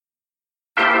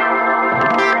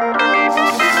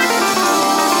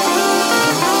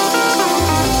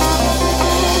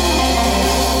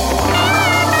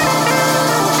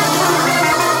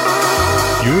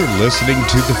listening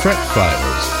to The Fret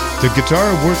Files, the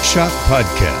Guitar Workshop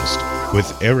podcast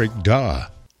with Eric Daw.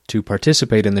 To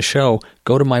participate in the show,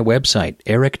 go to my website,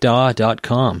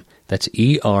 ericdaw.com. That's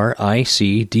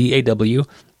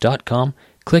ericdaw.com.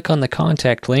 Click on the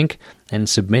contact link and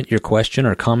submit your question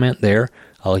or comment there.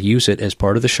 I'll use it as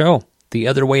part of the show. The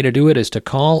other way to do it is to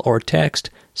call or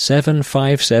text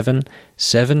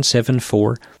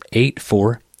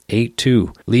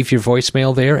 757-774-8482. Leave your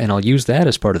voicemail there, and I'll use that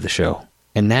as part of the show.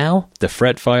 And now, the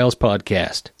Fret Files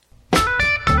podcast.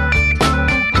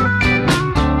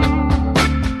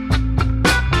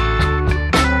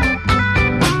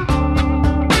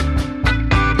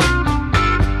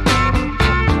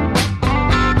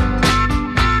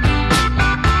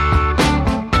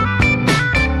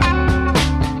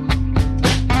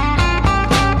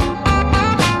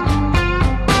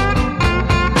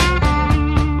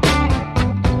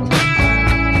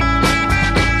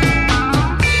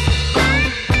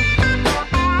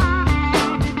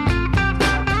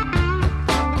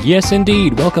 Yes,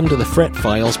 indeed. Welcome to the Fret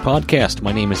Files podcast.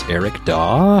 My name is Eric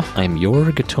Daw. I'm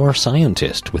your guitar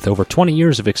scientist with over 20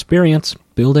 years of experience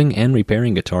building and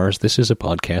repairing guitars. This is a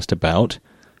podcast about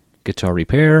guitar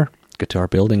repair, guitar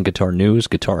building, guitar news,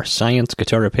 guitar science,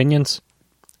 guitar opinions.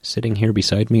 Sitting here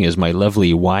beside me is my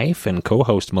lovely wife and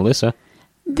co-host, Melissa.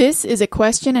 This is a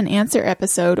question and answer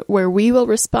episode where we will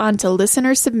respond to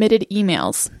listener-submitted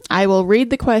emails. I will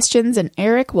read the questions and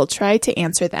Eric will try to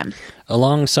answer them.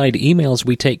 Alongside emails,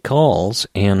 we take calls,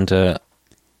 and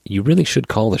you really should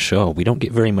call the show. We don't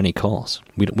get very many calls.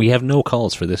 We have no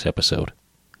calls for this episode.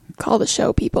 Call the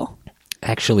show, people.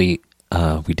 Actually,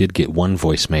 we did get one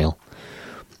voicemail,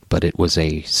 but it was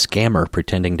a scammer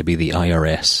pretending to be the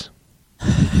IRS.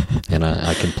 And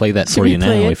I can play that for you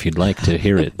now if you'd like to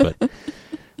hear it, but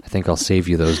I think I'll save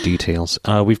you those details.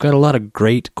 We've got a lot of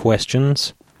great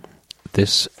questions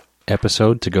this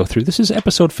episode to go through. This is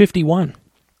episode 51.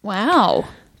 Wow.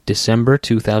 December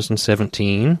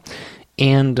 2017.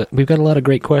 And we've got a lot of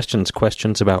great questions.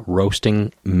 Questions about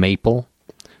roasting maple.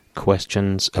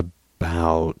 Questions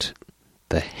about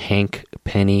the Hank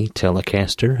Penny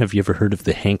Telecaster. Have you ever heard of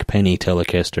the Hank Penny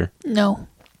Telecaster? No.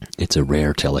 It's a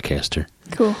rare Telecaster.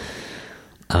 Cool.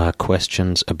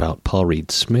 Questions about Paul Reed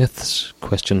Smiths.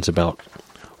 Questions about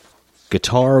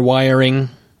guitar wiring.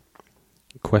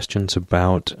 Questions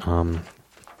about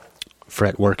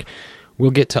fretwork.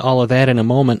 We'll get to all of that in a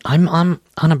moment. I'm on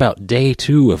about day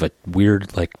 2 of a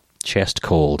weird, chest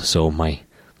cold, so my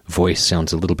voice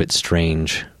sounds a little bit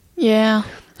strange. Yeah.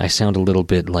 I sound a little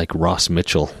bit like Ross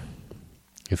Mitchell,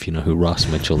 if you know who Ross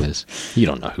Mitchell is. You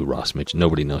don't know who Ross Mitchell is.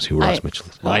 Nobody knows who Ross Mitchell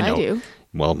is. Well, I know. I do.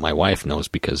 Well, my wife knows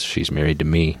because she's married to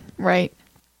me. Right.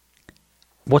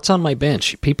 What's on my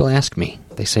bench? People ask me.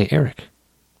 They say, Eric,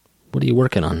 what are you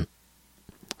working on?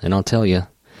 And I'll tell you,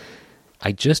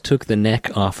 I just took the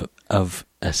neck off of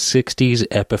a 60s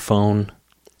Epiphone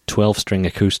 12-string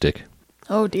acoustic.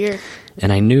 Oh, dear.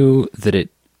 And I knew that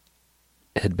it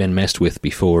had been messed with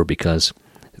before because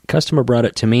the customer brought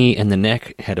it to me and the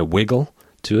neck had a wiggle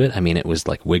to it. I mean, it was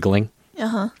like wiggling.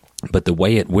 Uh-huh. But the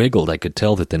way it wiggled, I could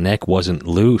tell that the neck wasn't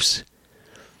loose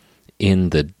in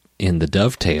the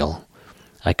dovetail.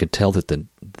 I could tell that the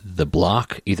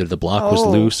block, either the block was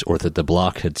loose or that the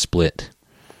block had split.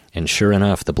 And sure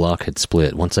enough, the block had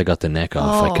split. Once I got the neck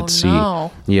off, I could see.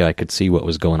 No. Yeah, I could see what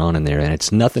was going on in there, and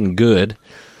it's nothing good.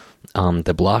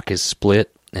 The block is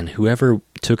split, and whoever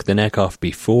took the neck off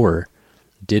before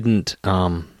didn't.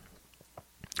 Well,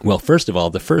 first of all,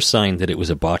 the first sign that it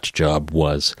was a botch job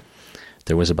was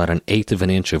there was about 1/8 of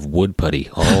an inch of wood putty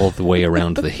all the way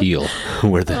around the heel,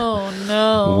 where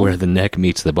the neck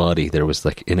meets the body. There was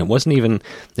and it wasn't even.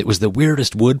 It was the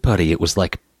weirdest wood putty. It was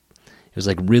like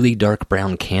really dark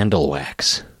brown candle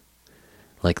wax.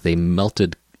 Like they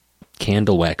melted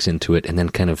candle wax into it and then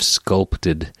kind of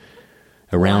sculpted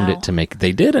around it to make...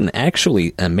 They did an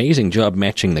actually amazing job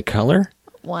matching the color.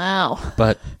 Wow.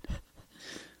 But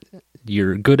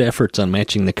your good efforts on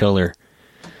matching the color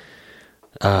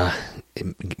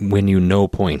win you no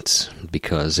points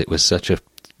because it was such a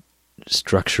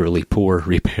structurally poor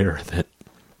repair that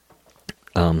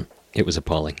it was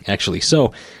appalling. Actually,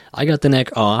 so I got the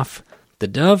neck off. The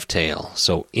dovetail,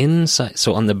 so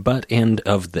on the butt end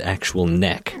of the actual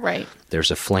neck, right,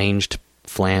 there's a flanged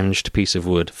piece of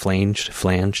wood, flanged.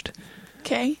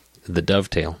 Okay. The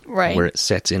dovetail, right, where it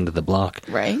sets into the block,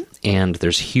 right, and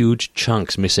there's huge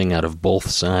chunks missing out of both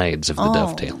sides of the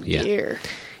dovetail. Yeah. Dear.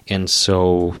 And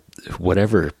so,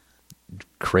 whatever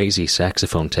crazy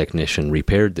saxophone technician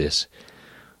repaired this,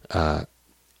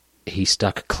 he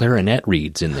stuck clarinet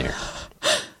reeds in there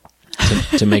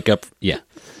to make up. Yeah.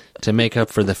 to make up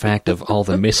for the fact of all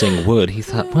the missing wood, he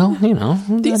thought, well, you know,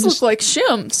 These look like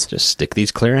shims. just stick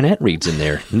these clarinet reeds in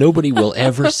there. Nobody will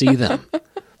ever see them.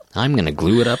 I'm going to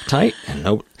glue it up tight,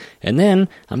 and then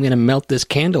I'm going to melt this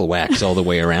candle wax all the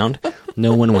way around.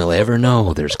 No one will ever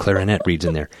know there's clarinet reeds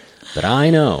in there. But I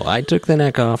know. I took the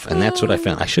neck off, and that's what I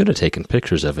found. I should have taken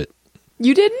pictures of it.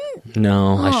 You didn't?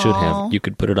 No, I should Aw. have. You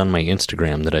could put it on my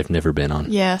Instagram that I've never been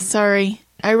on. Yeah, sorry.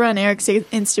 I run Eric's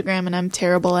Instagram, and I'm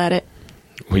terrible at it.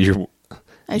 Well, you're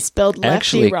I spelled lefty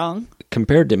actually wrong.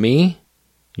 compared to me,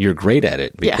 you're great at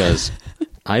it Yeah. because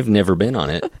I've never been on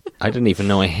it. I didn't even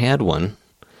know I had one.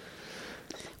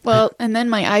 Well, and then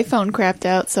my iPhone crapped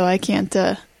out, so I can't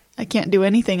do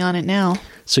anything on it now.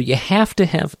 So you have to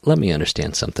have, let me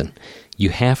understand something. You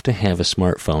have to have a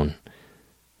smartphone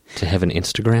to have an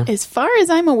Instagram? As far as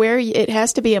I'm aware, it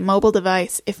has to be a mobile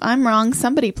device. If I'm wrong,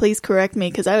 somebody please correct me,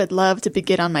 because I would love to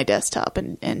get on my desktop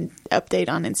and update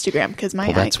on Instagram. Because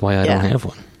Well, that's why I don't have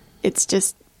one. It's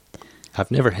just...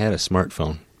 I've never had a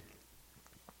smartphone.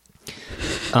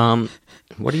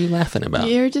 What are you laughing about?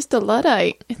 You're just a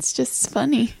Luddite. It's just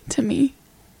funny to me.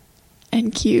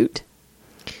 And cute.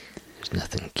 There's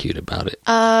nothing cute about it.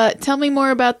 Tell me more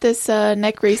about this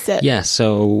neck reset. Yeah,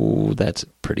 so that's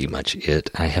pretty much it.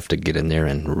 I have to get in there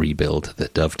and rebuild the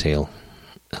dovetail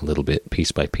a little bit,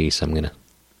 piece by piece. I'm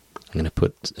gonna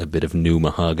put a bit of new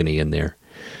mahogany in there.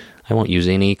 I won't use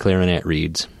any clarinet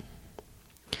reeds.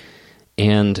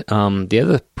 And the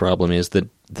other problem is that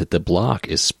the block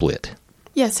is split.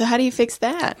 Yeah, so how do you fix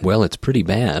that? Well, it's pretty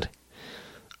bad.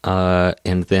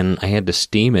 And then I had to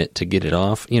steam it to get it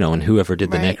off, and whoever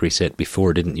did the Right. neck reset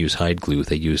before didn't use hide glue.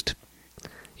 They used,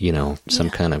 some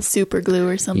kind of, super glue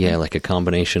or something. yeah, like a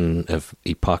combination of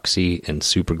epoxy and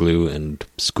super glue and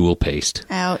school paste.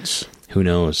 Ouch. Who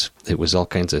knows? It was all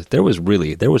kinds of, there was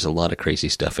a lot of crazy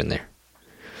stuff in there.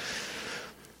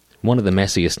 One of the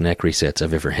messiest neck resets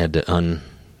I've ever had to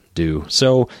undo.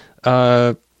 So,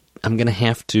 I'm going to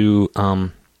have to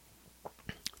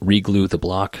re-glue the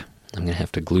block. I'm going to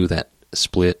have to glue that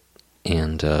split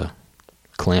and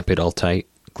clamp it all tight,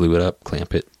 glue it up,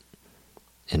 clamp it,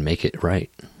 and make it right.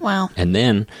 Wow. And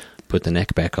then put the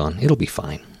neck back on. It'll be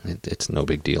fine. It's no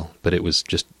big deal. But it was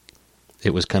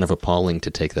kind of appalling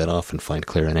to take that off and find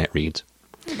clarinet reeds.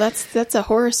 That's a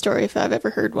horror story if I've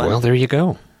ever heard one. Well, there you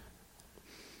go.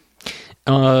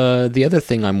 The other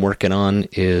thing I'm working on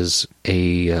is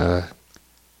I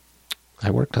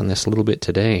worked on this a little bit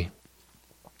today.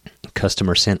 A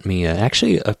customer sent me, a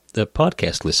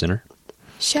podcast listener.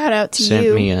 Shout out to Sent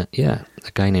you. me a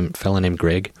fella named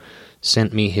Greg,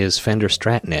 sent me his Fender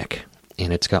Strat neck,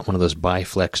 and it's got one of those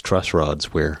Biflex truss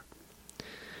rods where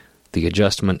the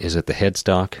adjustment is at the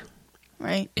headstock,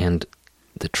 Right. and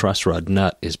the truss rod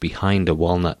nut is behind a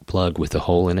walnut plug with a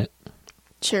hole in it.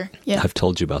 Sure. Yeah. I've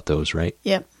told you about those, right?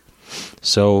 Yep.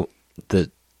 So the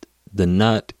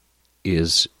nut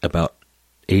is about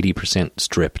 80%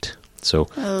 stripped. So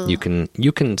Oh. you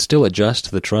can still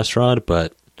adjust the truss rod,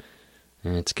 but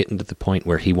it's getting to the point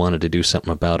where he wanted to do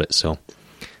something about it. So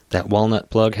that walnut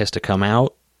plug has to come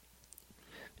out.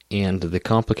 And the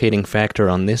complicating factor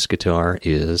on this guitar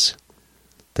is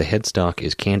the headstock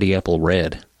is candy apple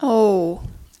red, Oh.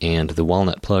 and the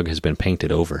walnut plug has been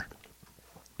painted over.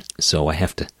 So I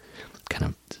have to kind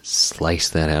of slice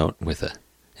that out with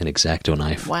an X-Acto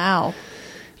knife. Wow.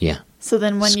 Yeah. So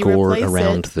then when you Score replace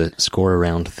around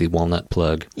it, the walnut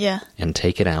plug. yeah. And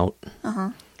take it out. Uh-huh.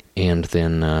 And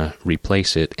then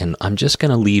replace it. And I'm just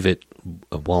going to leave it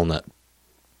a walnut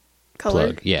Color.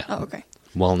 plug. Yeah. Oh, okay.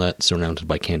 Walnut surrounded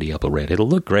by candy apple red. It'll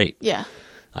look great. Yeah.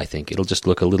 I think it'll just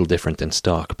look a little different than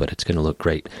stock, but it's going to look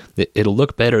great. It'll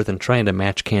look better than trying to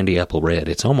match candy apple red.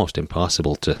 It's almost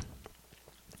impossible to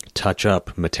touch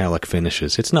up metallic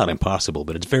finishes. It's not impossible,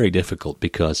 but it's very difficult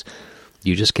because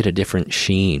you just get a different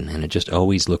sheen, and it just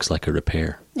always looks like a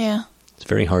repair. Yeah. It's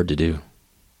very hard to do.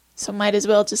 So might as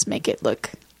well just make it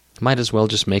look Might as well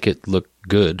just make it look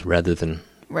good rather than,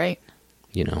 right.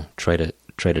 try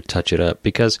to touch it up.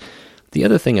 Because the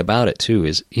other thing about it too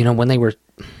is, when they were,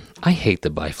 I hate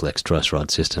the Biflex truss rod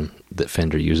system that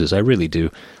Fender uses. I really do.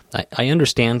 I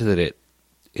understand that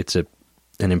it's an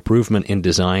improvement in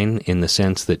design in the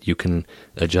sense that you can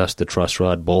adjust the truss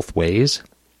rod both ways,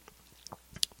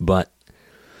 but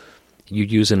you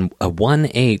use a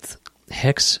 1/8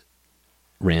 hex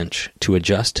wrench to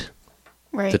adjust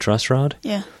Right. the truss rod.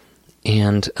 Yeah.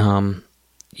 And,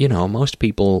 most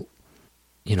people,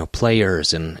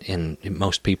 players and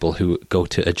most people who go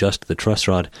to adjust the truss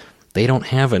rod, they don't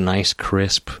have a nice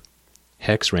crisp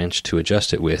hex wrench to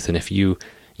adjust it with. And if you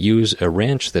use a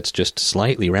wrench that's just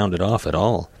slightly rounded off at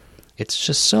all, it's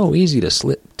just so easy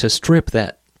to strip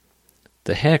the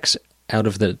hex out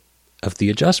of the of the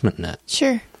adjustment nut.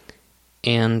 Sure.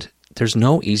 And there's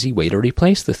no easy way to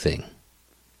replace the thing.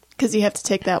 Because you have to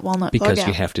take that walnut plug out. Because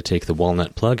you have to take the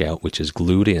walnut plug out, which is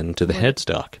glued into the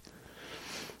headstock.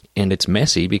 And it's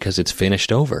messy because it's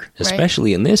finished over.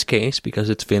 Especially in this case, because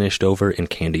it's finished over in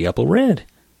candy apple red.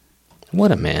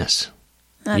 What a mess.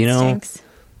 That stinks.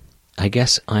 I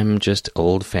guess I'm just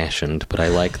old-fashioned, but I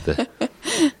like the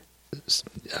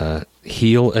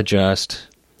heel adjust,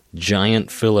 giant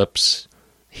Phillips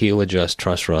heel adjust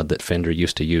truss rod that Fender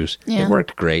used to use. Yeah. It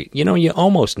worked great. You know, you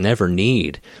almost never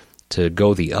need to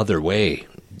go the other way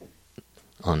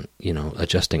on,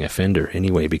 adjusting a Fender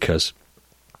anyway because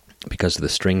of the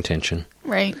string tension.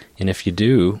 Right. And if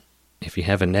you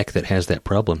have a neck that has that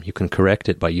problem, you can correct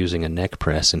it by using a neck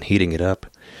press and heating it up,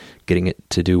 getting it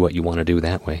to do what you want to do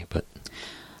that way. But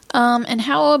and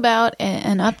how about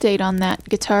an update on that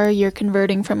guitar you're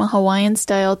converting from a Hawaiian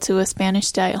style to a Spanish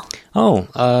style?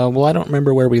 well, I don't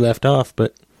remember where we left off,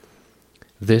 but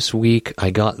this week I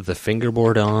got the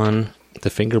fingerboard on. The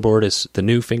fingerboard is the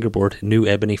new fingerboard, new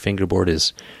ebony fingerboard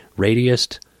is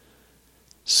radiused,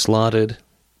 slotted,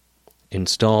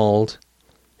 installed,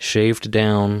 shaved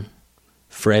down,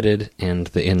 fretted, and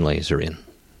the inlays are in.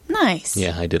 Nice.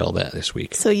 Yeah, I did all that this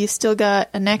week. So you still got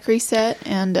a neck reset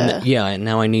and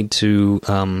now I need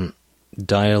to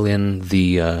dial in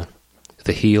the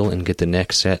heel and get the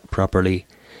neck set properly,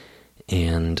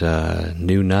 and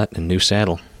new nut and new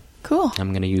saddle. Cool.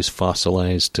 I'm going to use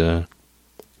fossilized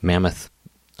mammoth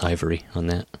ivory on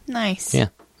that. Nice. Yeah,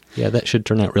 that should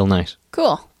turn out real nice.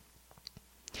 Cool.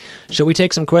 Shall we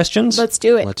take some questions? Let's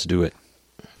do it. Let's do it.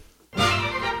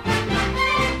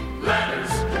 Letters.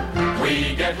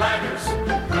 We get letters.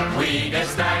 We get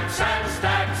stacks and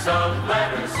stacks of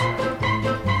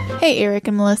letters. Hey, Eric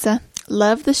and Melissa.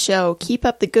 Love the show. Keep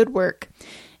up the good work.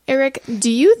 Eric,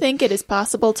 do you think it is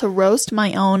possible to roast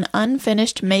my own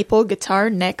unfinished maple guitar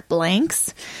neck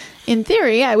blanks? In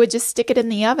theory, I would just stick it in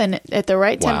the oven at the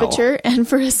right temperature and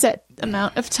for a set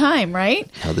amount of time, right?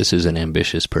 Now, this is an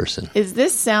ambitious person. Is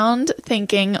this sound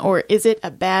thinking, or is it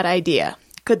a bad idea?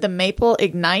 Could the maple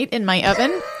ignite in my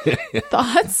oven?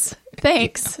 Thoughts?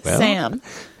 Thanks, Well,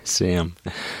 Sam,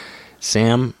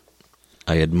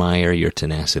 I admire your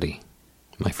tenacity,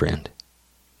 my friend.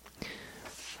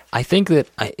 I think that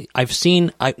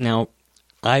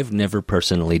I've never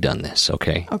personally done this,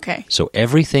 okay? Okay. So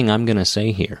everything I'm going to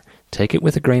say here, take it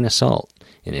with a grain of salt.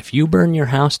 And if you burn your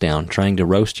house down trying to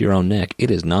roast your own neck,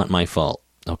 it is not my fault,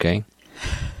 okay?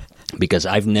 Because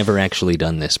I've never actually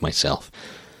done this myself.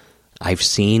 I've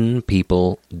seen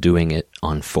people doing it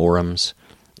on forums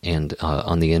and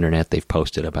on the internet. They've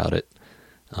posted about it.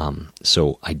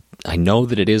 So I know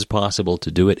that it is possible to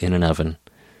do it in an oven.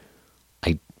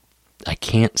 I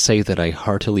can't say that I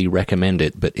heartily recommend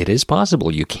it, but it is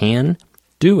possible. You can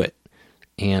do it.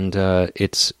 And do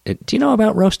you know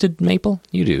about roasted maple?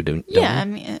 You do, don't you? Yeah, I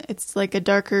mean, it's like a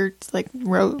darker, it's like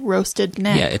roasted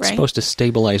neck, yeah, it's right? supposed to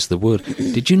stabilize the wood.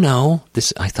 Did you know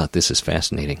this? I thought this is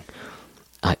fascinating.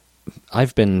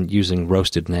 I've been using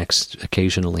roasted necks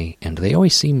occasionally, and they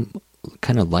always seem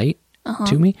kind of light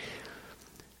to me.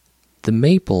 The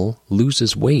maple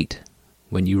loses weight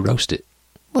when you roast it.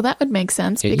 Well, that would make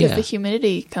sense because yeah. the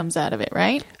humidity comes out of it,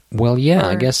 right? Well, yeah,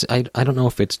 Or- I guess I don't know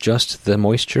if it's just the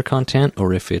moisture content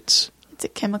or if it's It's a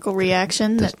chemical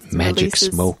reaction the that magic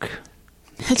releases... smoke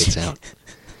gets out.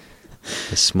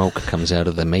 The smoke comes out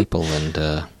of the maple,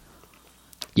 and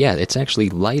yeah, it's actually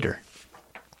lighter,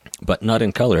 but not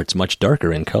in color. It's much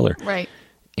darker in color. Right.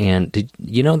 And did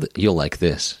you know that you'll like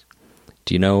this?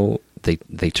 Do you know they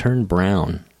turn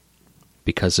brown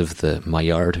because of the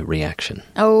Maillard reaction?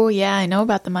 Oh, yeah, I know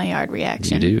about the Maillard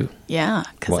reaction. You do? Yeah,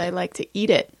 because What? I like to eat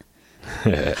it.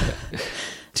 That's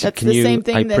Can the same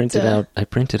thing I that...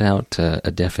 printed out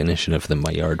a definition of the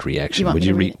Maillard reaction. You want Would me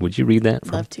you to read it? Would you read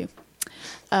that? Love to.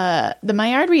 The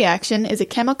Maillard reaction is a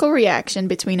chemical reaction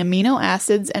between amino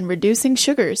acids and reducing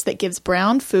sugars that gives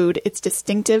brown food its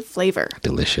distinctive flavor,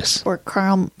 Delicious. or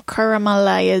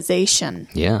caramelization.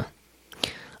 Yeah,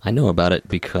 I know about it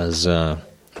because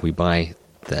we buy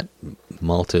that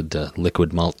malted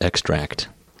liquid malt extract.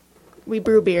 We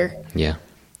brew beer, Yeah.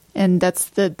 and that's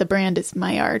the brand is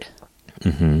Maillard.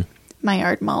 Mm-hmm.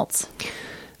 Maillard malts.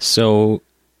 So,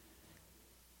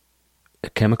 a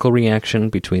chemical reaction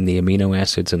between the amino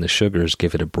acids and the sugars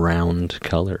give it a browned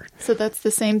color. So that's the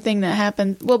same thing that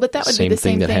happens. Well, but that would be the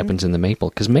same that happens in the maple,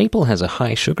 because maple has a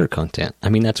high sugar content. I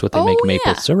mean, that's what they make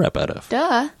maple yeah. syrup out of.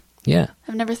 Duh. Yeah.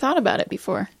 I've never thought about it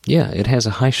before. Yeah, it has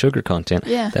a high sugar content.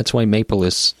 Yeah. That's why maple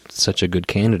is such a good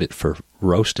candidate for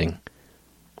roasting.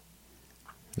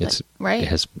 Right. It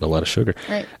has a lot of sugar.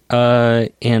 Right.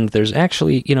 And there's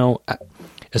actually,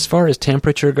 As far as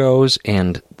temperature goes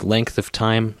and length of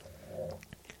time,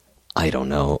 I don't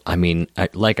know. I mean,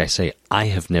 like I say, I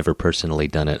have never personally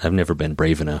done it. I've never been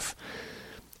brave enough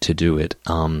to do it.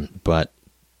 But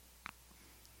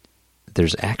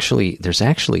there's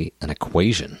actually an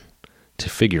equation to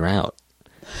figure out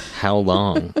how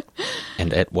long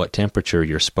and at what temperature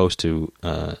you're supposed to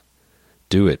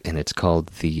do it, and it's called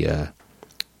the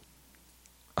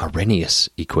Arrhenius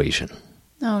equation.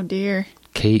 Oh, dear.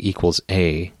 K equals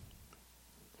A.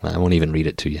 Well, I won't even read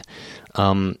it to you,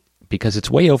 because it's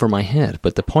way over my head.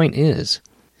 But the point is,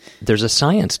 there's a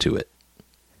science to it.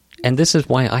 And this is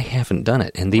why I haven't done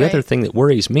it. And the other thing that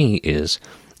worries me is,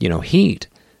 heat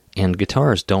and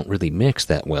guitars don't really mix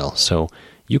that well. So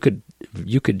you could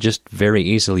just very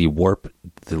easily warp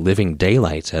the living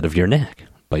daylights out of your neck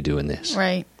by doing this.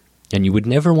 Right. And you would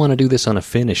never want to do this on a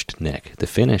finished neck. The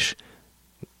finish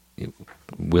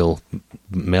will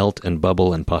melt and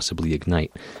bubble and possibly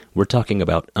ignite. We're talking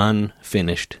about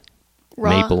unfinished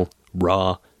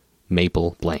raw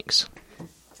maple blanks.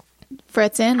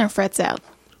 Frets in or frets out?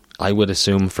 I would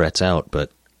assume frets out,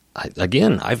 but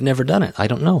I've never done it. I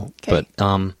don't know. Okay.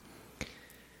 But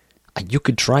you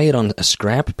could try it on a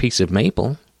scrap piece of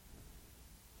maple.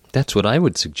 That's what I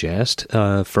would suggest.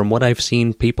 From what I've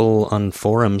seen people on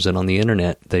forums and on the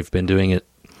internet, they've been doing it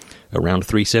around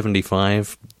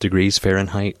 375 degrees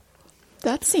Fahrenheit.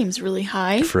 That seems really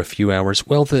high. For a few hours.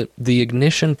 Well, the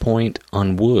ignition point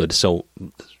on wood, so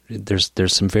there's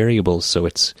some variables, so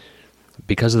it's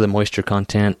because of the moisture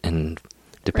content and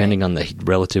depending on the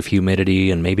relative humidity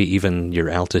and maybe even your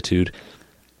altitude,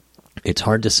 it's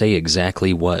hard to say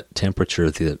exactly what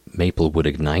temperature the maple would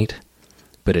ignite,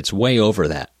 but it's way over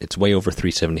that. It's way over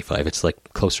 375. It's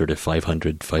like closer to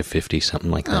 500, 550, something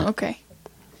like that. Oh, okay.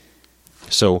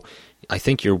 So I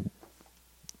think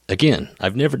again,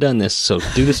 I've never done this, so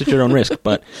do this at your own risk,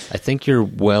 but I think you're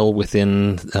well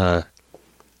within,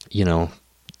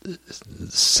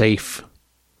 safe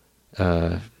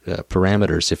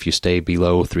parameters if you stay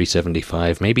below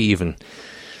 375, maybe even,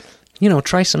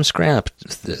 try some scrap,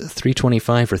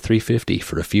 325 or 350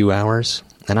 for a few hours,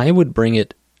 and I would bring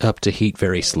it up to heat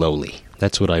very slowly.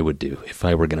 That's what I would do if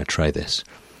I were going to try this.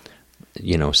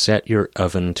 Set your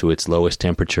oven to its lowest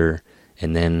temperature,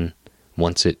 and then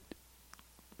once it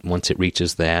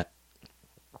reaches that,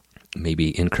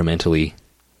 maybe incrementally,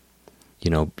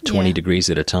 20 degrees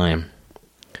at a time.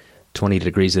 20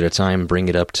 degrees at a time, bring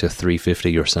it up to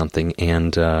 350 or something,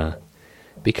 and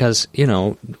because,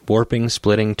 warping,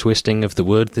 splitting, twisting of the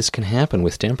wood, this can happen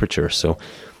with temperature, so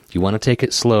you want to take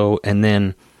it slow, and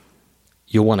then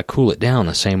you'll want to cool it down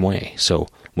the same way. So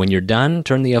when you're done,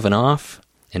 turn the oven off,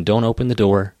 and don't open the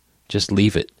door, just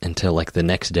leave it until like the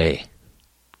next day.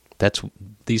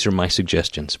 These are my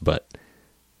suggestions, but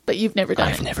you've never done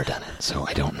it. I've never done it, so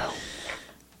I don't know.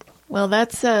 Well,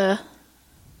 that's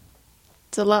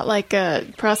it's a lot like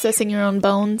processing your own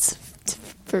bones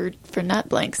for nut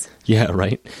blanks. Yeah,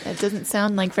 right. That doesn't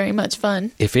sound like very much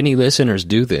fun. If any listeners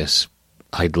do this,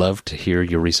 I'd love to hear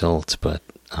your results, but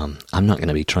I'm not going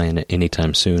to be trying it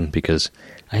anytime soon because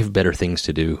I have better things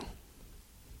to do.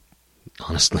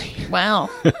 Honestly. Wow.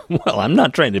 Well, I'm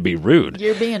not trying to be rude.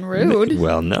 You're being rude.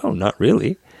 Well, no, not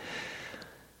really.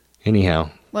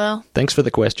 Anyhow. Well. Thanks for the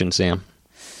question, Sam.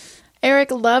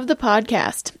 Eric, love the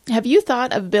podcast. Have you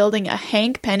thought of building a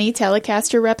Hank Penny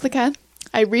Telecaster replica?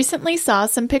 I recently saw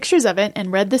some pictures of it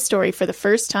and read the story for the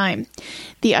first time.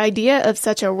 The idea of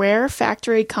such a rare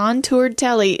factory contoured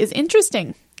telly is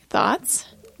interesting. Thoughts?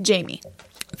 Jamie.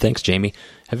 Thanks, Jamie.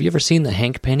 Have you ever seen the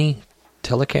Hank Penny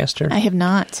Telecaster? I have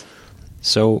not.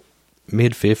 So,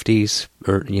 mid-50s,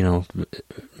 or,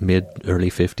 mid-early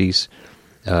 50s,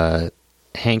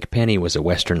 Hank Penny was a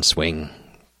Western swing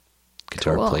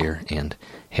guitar player and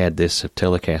had this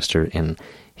Telecaster, and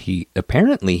he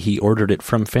ordered it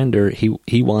from Fender.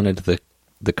 He wanted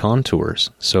the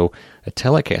contours. So a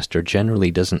Telecaster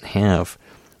generally doesn't have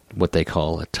what they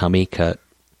call a tummy cut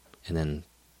and then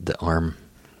the arm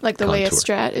like the way a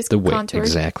Strat is contoured?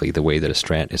 Exactly, the way that a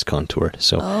Strat is contoured.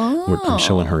 So I'm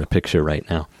showing her a picture right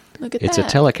now. Look at it's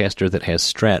that. a Telecaster that has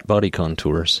Strat body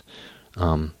contours.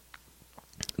 The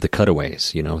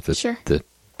cutaways, the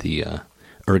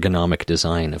ergonomic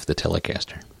design of the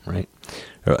Telecaster, right?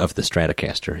 Or of the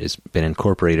Stratocaster has been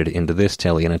incorporated into this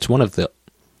Tele, and it's one of the,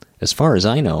 as far as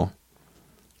I know,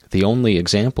 the only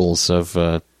examples of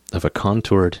a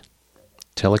contoured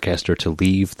Telecaster to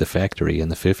leave the factory in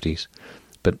the 50s.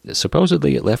 But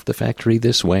supposedly it left the factory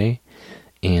this way,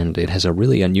 and it has a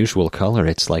really unusual color.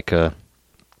 It's like a...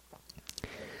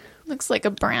 Looks like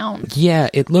a brown. Yeah,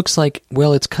 it looks like,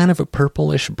 well, it's kind of a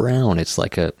purplish brown.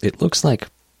 It looks like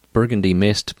Burgundy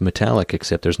Mist metallic,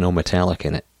 except there's no metallic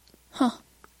in it. Huh.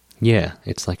 Yeah,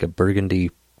 it's like a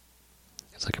burgundy,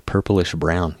 it's like a purplish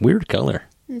brown. Weird color.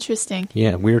 Interesting.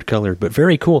 Yeah, weird color, but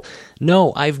very cool.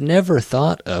 No, I've never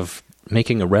thought of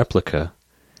making a replica.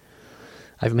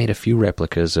 I've made a few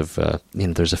replicas of,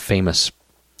 there's a famous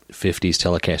 50s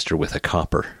Telecaster with a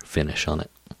copper finish on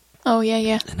it. Oh,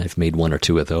 yeah. And I've made one or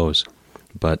two of those.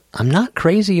 But I'm not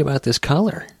crazy about this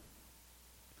color.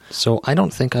 So I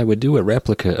don't think I would do a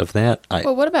replica of that.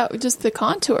 Well, what about just the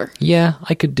contour? Yeah,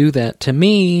 I could do that. To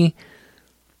me,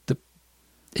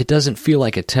 it doesn't feel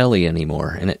like a Tele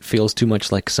anymore, and it feels too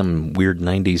much like some weird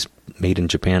 90s made in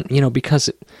Japan. Because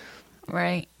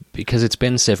Right. Because it's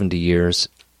been 70 years,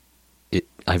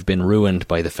 I've been ruined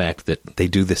by the fact that they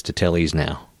do this to Teles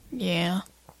now. Yeah.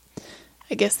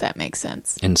 I guess that makes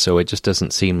sense. And so it just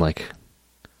doesn't seem like...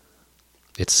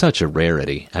 It's such a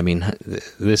rarity. I mean,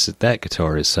 that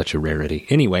guitar is such a rarity.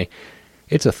 Anyway,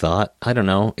 it's a thought. I don't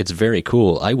know. It's very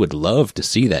cool. I would love to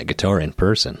see that guitar in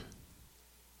person.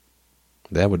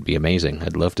 That would be amazing.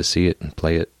 I'd love to see it and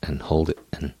play it and hold it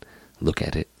and look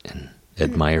at it and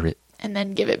admire it. And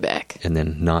then give it back. And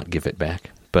then not give it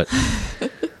back. But,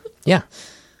 yeah.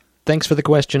 Thanks for the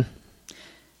question.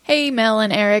 Hey, Mel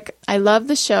and Eric. I love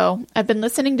the show. I've been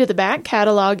listening to the back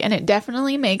catalog, and it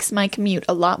definitely makes my commute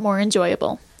a lot more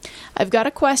enjoyable. I've got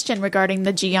a question regarding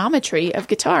the geometry of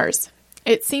guitars.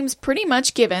 It seems pretty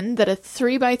much given that a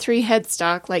 3x3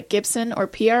 headstock like Gibson or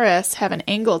PRS have an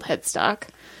angled headstock.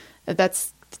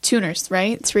 That's the tuners,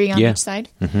 right? 3 on each side.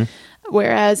 Mm-hmm.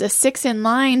 Whereas a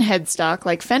 6-in-line headstock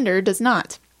like Fender does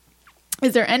not.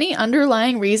 Is there any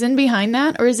underlying reason behind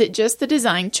that, or is it just the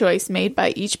design choice made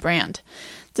by each brand?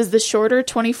 Does the shorter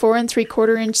 24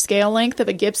 3/4 inch scale length of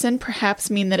a Gibson perhaps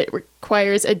mean that it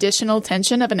requires additional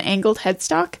tension of an angled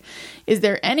headstock? Is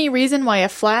there any reason why a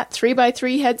flat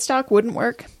 3x3 headstock wouldn't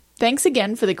work? Thanks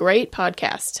again for the great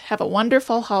podcast. Have a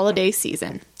wonderful holiday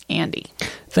season. Andy.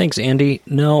 Thanks, Andy.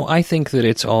 No, I think that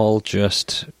it's all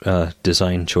just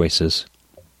design choices.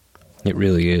 It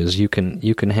really is. You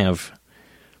can have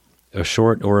a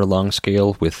short or a long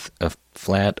scale with a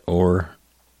flat or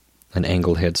an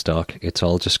angled headstock. It's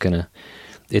all just gonna...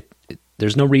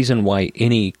 There's no reason why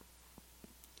any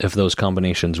of those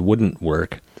combinations wouldn't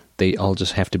work. They all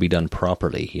just have to be done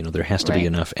properly. There has to be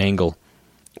enough angle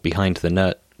behind the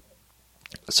nut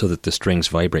so that the strings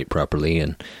vibrate properly.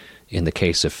 And in the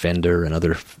case of Fender and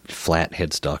other flat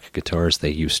headstock guitars, they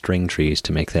use string trees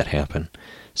to make that happen.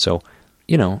 So,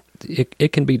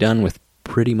 it can be done with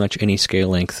pretty much any scale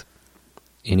length,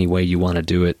 any way you want to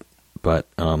do it. But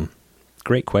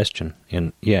great question.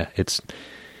 And yeah, it's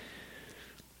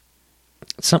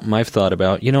something I've thought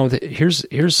about.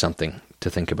 Here's something to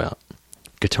think about.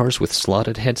 Guitars with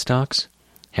slotted headstocks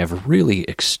have really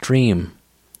extreme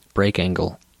break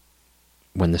angle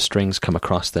when the strings come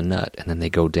across the nut, and then they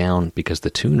go down because the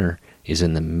tuner is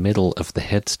in the middle of the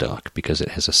headstock, because it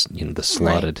has the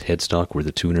slotted headstock where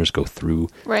the tuners go through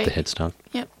the headstock.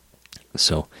 Yep.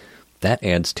 So that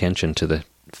adds tension to the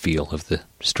feel of the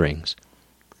strings.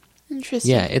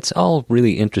 Interesting. Yeah, it's all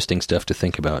really interesting stuff to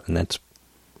think about, and that's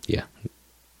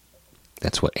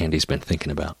what Andy's been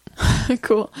thinking about.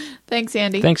 Cool. Thanks,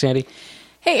 Andy. Thanks, Andy.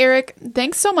 Hey, Eric.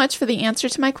 Thanks so much for the answer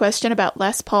to my question about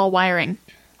Les Paul wiring.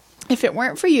 If it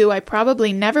weren't for you, I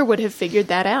probably never would have figured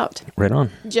that out. Right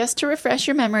on. Just to refresh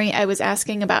your memory, I was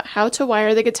asking about how to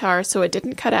wire the guitar so it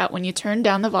didn't cut out when you turned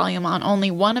down the volume on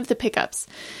only one of the pickups.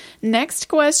 Next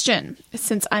question.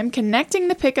 Since I'm connecting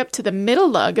the pickup to the middle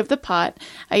lug of the pot,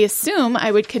 I assume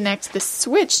I would connect the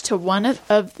switch to one of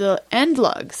the end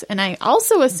lugs, and I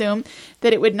also assume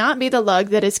that it would not be the lug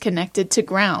that is connected to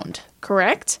ground,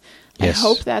 correct? Yes. I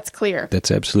hope that's clear.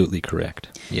 That's absolutely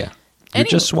correct. Yeah. You're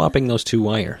just swapping those two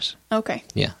wires. Okay.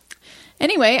 Yeah.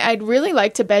 Anyway, I'd really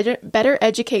like to better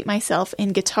educate myself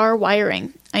in guitar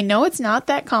wiring. I know it's not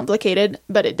that complicated,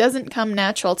 but it doesn't come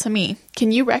natural to me.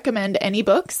 Can you recommend any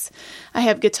books? I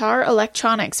have Guitar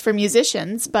Electronics for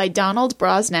Musicians by Donald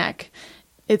Brosnack.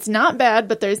 It's not bad,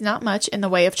 but there's not much in the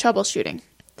way of troubleshooting.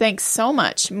 Thanks so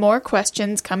much. More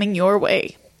questions coming your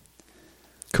way.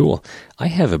 Cool. I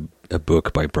have a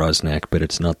book by Brosnack, but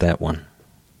it's not that one.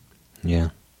 Yeah.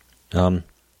 I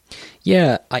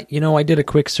did a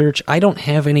quick search. I don't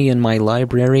have any in my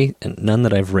library, and none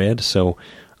that I've read, so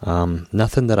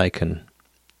nothing that I can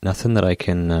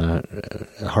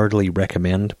hardly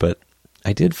recommend, but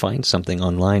I did find something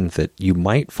online that you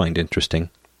might find interesting.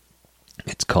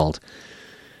 It's called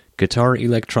Guitar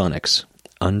Electronics,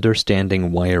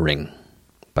 Understanding Wiring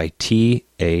by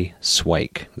T.A.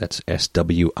 Swike. That's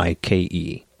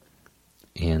S-W-I-K-E.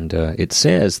 And it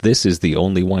says this is the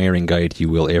only wiring guide you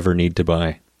will ever need to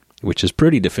buy. which is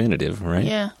pretty definitive, right?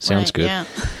 Yeah. Sounds right, good.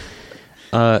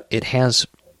 Yeah. It has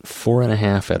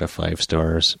 4.5 out of 5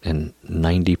 stars and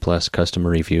 90+ customer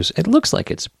reviews. It looks like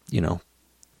it's,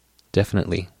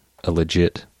 definitely a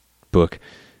legit book.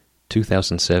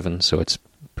 2007, so it's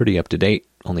pretty up to date,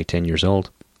 only 10 years old.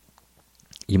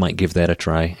 You might give that a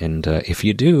try, and if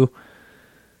you do,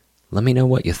 let me know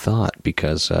what you thought,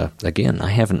 because, again, I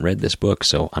haven't read this book,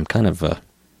 so I'm kind of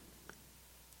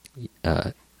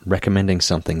recommending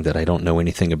something that I don't know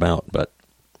anything about, but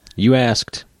you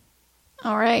asked.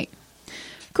 All right.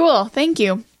 Cool. Thank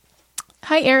you.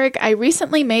 Hi, Eric. I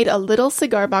recently made a little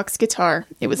cigar box guitar.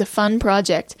 It was a fun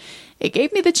project. It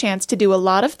gave me the chance to do a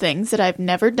lot of things that I've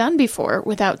never done before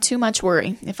without too much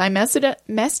worry. If I messed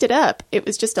it up, it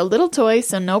was just a little toy,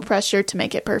 so no pressure to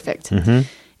make it perfect. Mm-hmm.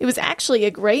 It was actually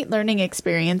a great learning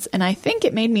experience, and I think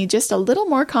it made me just a little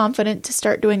more confident to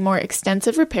start doing more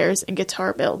extensive repairs and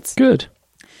guitar builds. Good.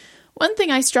 One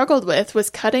thing I struggled with was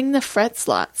cutting the fret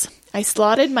slots. I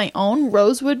slotted my own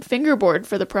rosewood fingerboard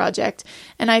for the project,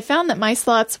 and I found that my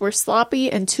slots were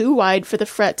sloppy and too wide for the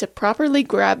fret to properly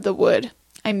grab the wood.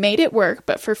 I made it work,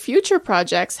 but for future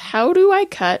projects, how do I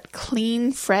cut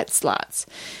clean fret slots?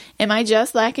 Am I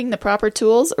just lacking the proper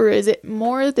tools, or is it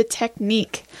more the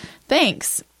technique?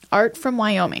 Thanks, Art from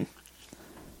Wyoming.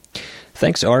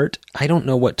 Thanks, Art. I don't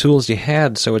know what tools you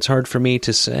had, so it's hard for me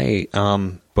to say,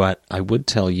 but I would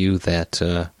tell you that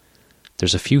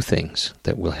there's a few things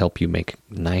that will help you make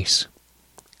nice,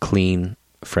 clean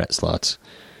fret slots.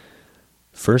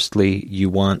 Firstly, you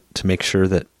want to make sure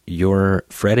that your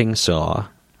fretting saw,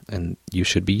 and you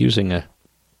should be using a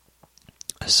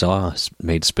saw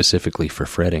made specifically for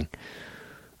fretting,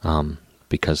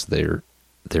 because they're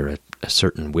a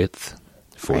certain width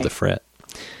for the fret.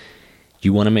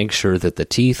 You want to make sure that the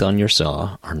teeth on your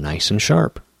saw are nice and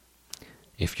sharp.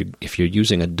 If you're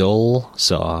using a dull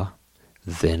saw,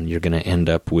 then you're going to end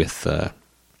up with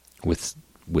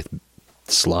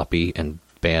sloppy and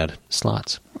bad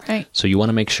slots. Right. So you want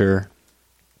to make sure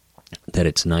that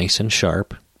it's nice and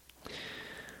sharp.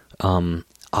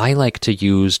 I like to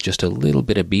use just a little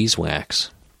bit of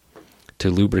beeswax to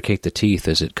lubricate the teeth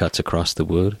as it cuts across the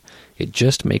wood. It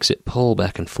just makes it pull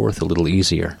back and forth a little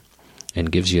easier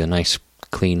and gives you a nice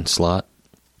clean slot.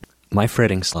 My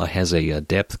fretting saw has a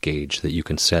depth gauge that you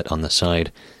can set on the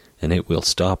side, and it will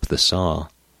stop the saw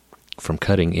from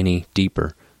cutting any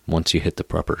deeper once you hit the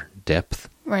proper depth.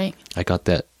 Right. I got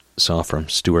that saw from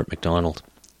Stuart McDonald.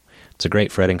 It's a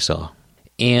great fretting saw.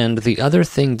 And the other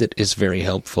thing that is very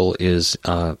helpful is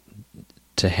to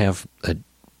have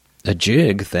a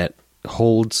jig that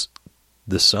holds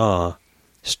the saw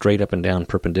straight up and down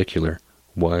perpendicular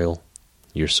while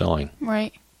you're sawing.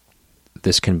 Right.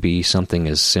 This can be something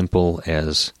as simple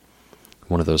as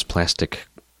one of those plastic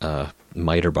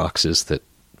miter boxes that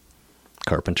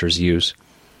carpenters use,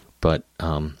 but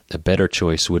a better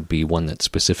choice would be one that's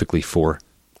specifically for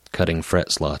cutting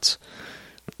fret slots.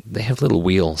 They have little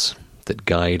wheels that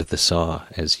guide the saw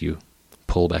as you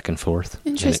pull back and forth.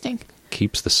 Interesting. And it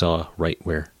keeps the saw right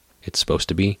where it's supposed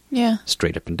to be. Yeah.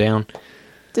 Straight up and down.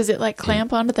 Does it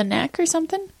clamp onto the neck or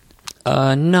something?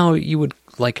 No, you would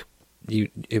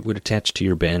it would attach to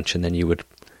your bench, and then you would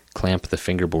clamp the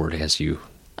fingerboard as you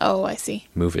Oh, I see.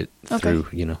 move it through,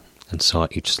 and saw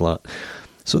each slot.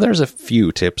 So there's a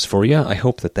few tips for you. I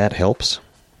hope that helps.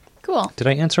 Cool. Did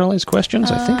I answer all his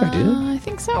questions? I think I did. I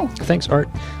think so. Thanks, Art.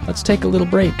 Let's take a little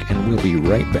break, and we'll be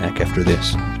right back after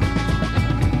this.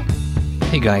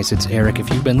 Hey guys, it's Eric. If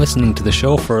you've been listening to the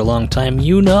show for a long time,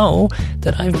 you know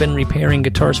that I've been repairing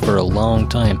guitars for a long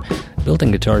time.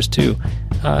 Building guitars too.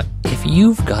 If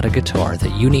you've got a guitar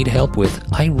that you need help with,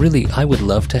 I would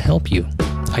love to help you.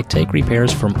 I take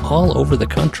repairs from all over the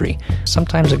country.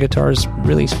 Sometimes a guitar is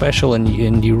really special and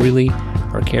you really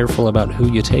are careful about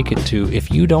who you take it to. If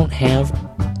you don't have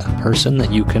a person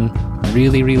that you can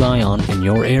really rely on in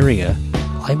your area,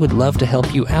 I would love to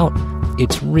help you out.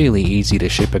 It's really easy to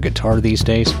ship a guitar these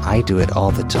days. I do it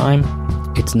all the time.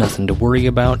 It's nothing to worry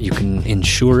about. You can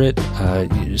insure it,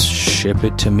 ship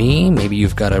it to me. Maybe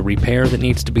you've got a repair that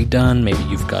needs to be done. Maybe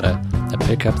you've got a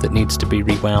pickup that needs to be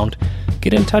rewound.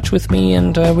 Get in touch with me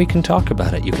and we can talk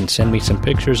about it. You can send me some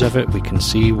pictures of it. We can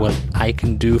see what I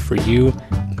can do for you.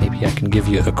 Maybe I can give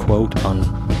you a quote on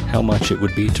how much it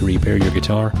would be to repair your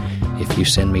guitar if you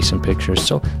send me some pictures.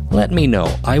 So let me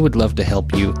know. I would love to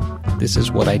help you. This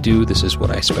is what I do. This is what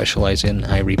I specialize in.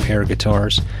 I repair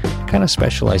guitars. I kind of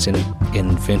specialize in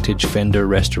vintage Fender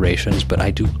restorations, but I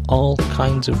do all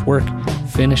kinds of work.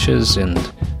 Finishes and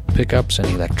pickups and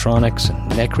electronics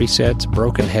and neck resets,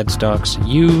 broken headstocks,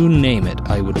 you name it.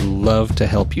 I would love to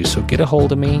help you. So get a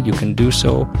hold of me. You can do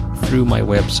so through my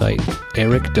website,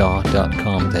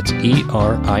 ericdaw.com. That's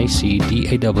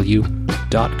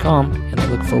ERICDAW.com. And I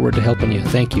look forward to helping you.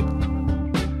 Thank you.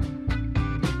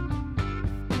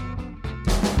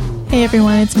 Hey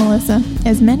everyone, it's Melissa.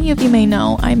 As many of you may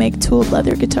know, I make tooled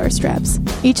leather guitar straps.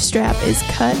 Each strap is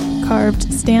cut,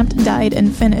 carved, stamped, dyed,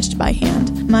 and finished by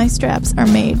hand. My straps are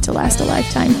made to last a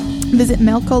lifetime. Visit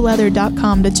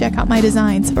melcoleather.com to check out my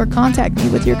designs or contact me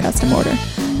with your custom order.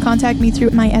 Contact me through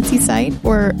my Etsy site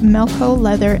or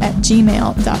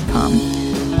melcoleather@gmail.com.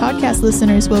 Podcast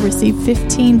listeners will receive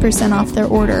 15% off their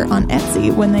order on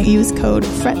Etsy when they use code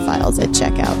FretFiles at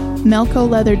checkout.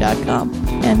 melcoleather.com.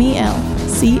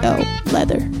 MELCO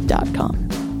leather.com.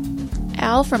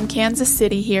 Al from Kansas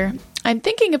City here. I'm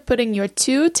thinking of putting your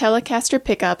 2 Telecaster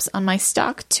pickups on my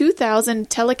stock 2000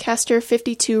 Telecaster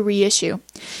 52 reissue.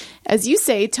 As you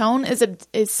say, tone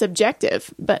is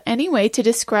subjective, but any way to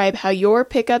describe how your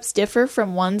pickups differ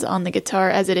from ones on the guitar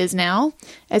as it is now,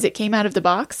 as it came out of the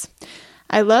box?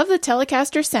 I love the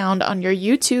Telecaster sound on your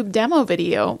YouTube demo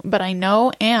video, but I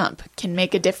know amp can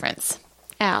make a difference.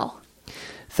 Al.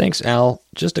 Thanks, Al.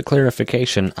 Just a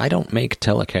clarification, I don't make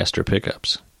Telecaster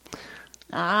pickups.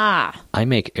 Ah. I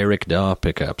make Eric Daw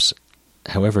pickups.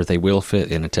 However, they will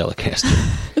fit in a Telecaster.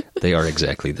 They are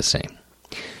exactly the same.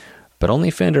 But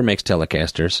only Fender makes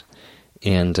Telecasters,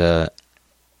 and I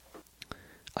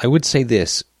would say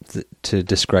this to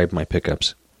describe my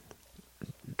pickups.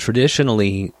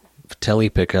 Traditionally, Tele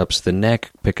pickups, the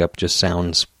neck pickup just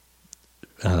sounds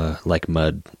like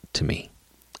mud to me.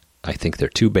 I think they're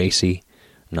too bassy.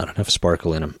 Not enough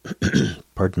sparkle in them.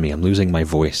 Pardon me, I'm losing my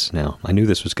voice now. I knew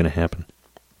this was going to happen.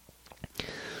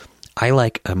 I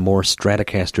like a more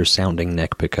Stratocaster-sounding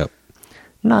neck pickup.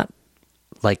 Not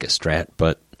like a Strat,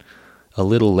 but a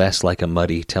little less like a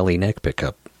muddy Tele neck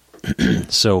pickup.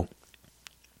 So,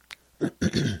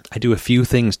 I do a few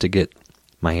things to get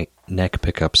my neck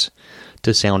pickups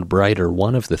to sound brighter.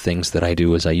 One of the things that I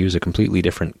do is I use a completely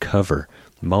different cover.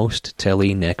 Most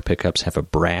Tele neck pickups have a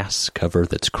brass cover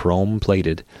that's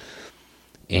chrome-plated,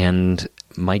 and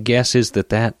my guess is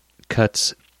that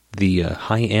cuts the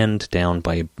high end down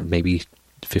by maybe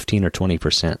 15 or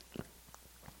 20%.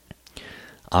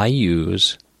 I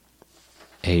use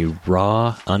a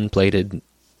raw, unplated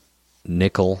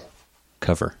nickel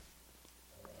cover,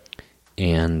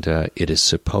 and it is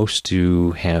supposed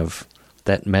to have...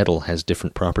 That metal has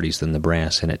different properties than the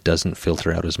brass, and it doesn't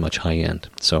filter out as much high end.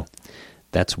 So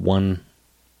that's one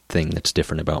thing that's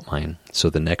different about mine. So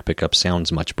the neck pickup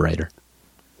sounds much brighter.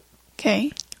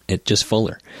 Okay. It's just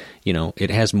fuller. You know,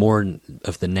 it has more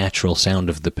of the natural sound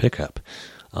of the pickup.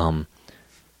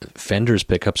 Fender's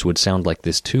pickups would sound like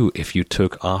this too if you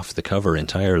took off the cover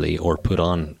entirely or put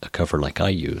on a cover like I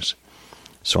use.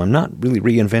 So I'm not really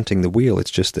reinventing the wheel. It's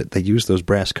just that they use those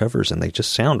brass covers and they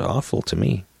just sound awful to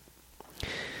me.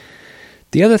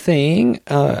 The other thing,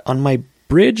 on my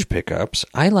bridge pickups,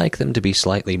 I like them to be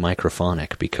slightly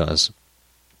microphonic because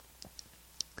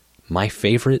my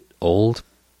favorite old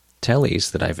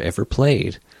Teles that I've ever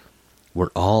played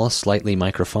were all slightly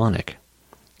microphonic,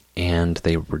 and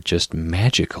they were just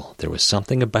magical. There was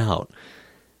something about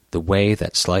the way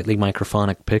that slightly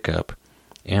microphonic pickup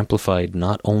amplified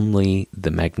not only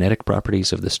the magnetic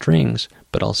properties of the strings,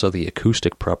 but also the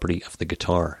acoustic property of the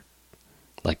guitar.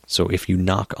 Like, so if you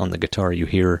knock on the guitar, you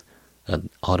hear an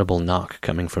audible knock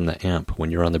coming from the amp when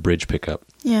you're on the bridge pickup.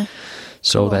 Yeah.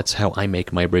 So that's how I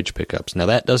make my bridge pickups. Now,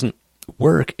 that doesn't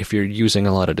work if you're using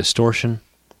a lot of distortion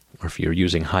or if you're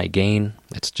using high gain.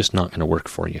 It's just not going to work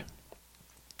for you.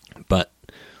 But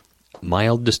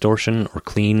mild distortion or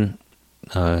clean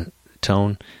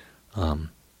tone,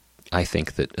 I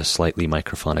think that a slightly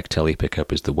microphonic Tele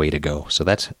pickup is the way to go. So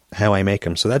that's how I make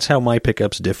them. So that's how my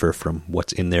pickups differ from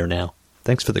what's in there now.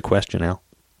 Thanks for the question, Al.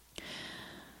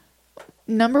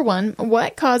 Number 1,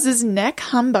 what causes neck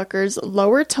humbuckers'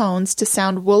 lower tones to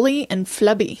sound woolly and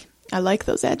flubby? I like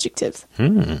those adjectives.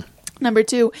 Number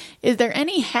 2, is there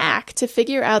any hack to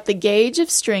figure out the gauge of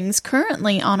strings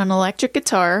currently on an electric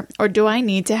guitar, or do I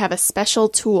need to have a special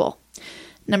tool?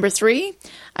 Number 3,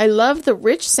 I love the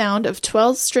rich sound of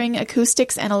 12-string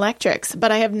acoustics and electrics,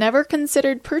 but I have never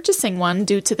considered purchasing one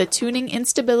due to the tuning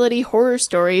instability horror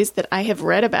stories that I have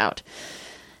read about.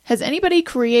 Has anybody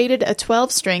created a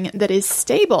 12-string that is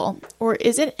stable, or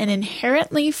is it an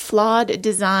inherently flawed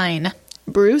design?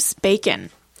 Bruce Bacon.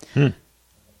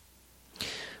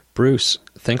 Bruce,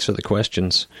 thanks for the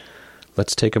questions.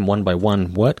 Let's take them one by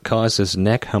one. What causes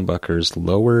neck humbuckers'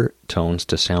 lower tones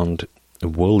to sound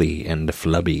woolly and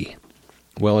flubby?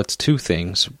 Well, it's two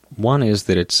things. One is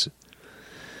that it's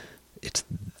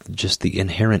just the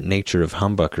inherent nature of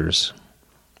humbuckers.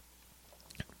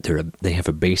 They have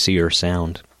a bassier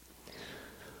sound.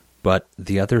 But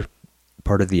the other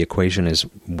part of the equation is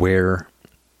where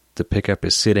the pickup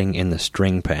is sitting in the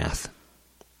string path.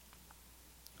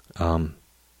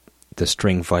 The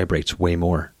string vibrates way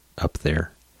more up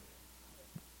there,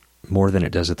 more than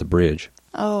it does at the bridge.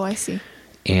 Oh, I see.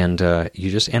 And you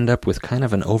just end up with kind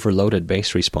of an overloaded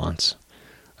bass response.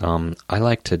 I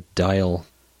like to dial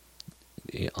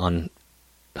on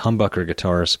humbucker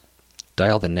guitars,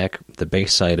 dial the neck, the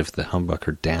bass side of the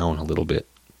humbucker down a little bit.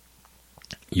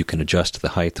 You can adjust the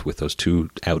height with those two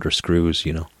outer screws,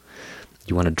 You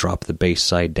want to drop the bass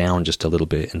side down just a little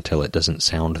bit until it doesn't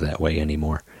sound that way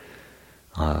anymore.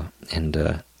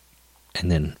 And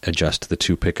then adjust the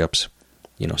two pickups,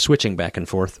 switching back and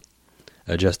forth.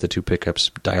 Adjust the two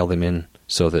pickups, dial them in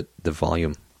so that the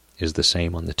volume is the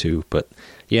same on the two. But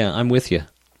yeah, I'm with you.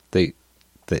 They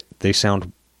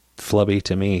sound flubby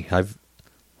to me.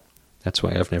 That's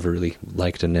why I've never really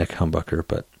liked a neck humbucker,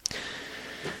 but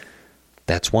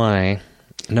that's why.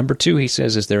 Number 2, he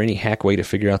says, is there any hack way to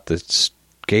figure out the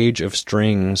gauge of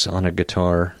strings on a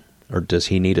guitar, or does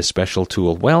he need a special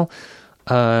tool? Well,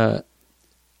 a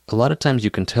lot of times you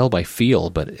can tell by feel,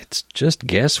 but it's just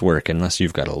guesswork unless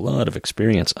you've got a lot of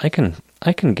experience. I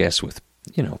can guess with,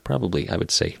 probably, I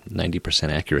would say 90%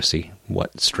 accuracy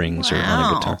what strings are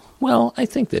on a guitar. Well, I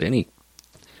think that any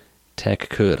tech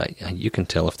could. You can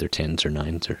tell if they're 10s or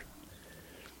 9s or...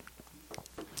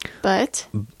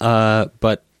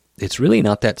 But it's really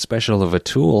not that special of a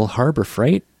tool. Harbor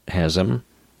Freight has them.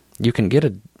 You can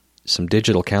get some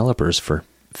digital calipers for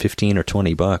 $15 or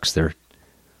 $20.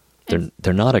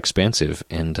 They're not expensive,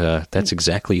 and that's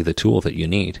exactly the tool that you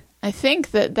need. I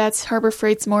think that's Harbor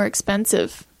Freight's more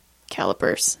expensive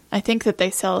calipers. I think that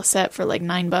they sell a set for like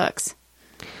 $9.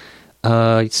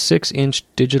 6-inch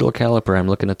digital caliper. I'm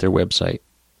looking at their website.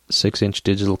 6-inch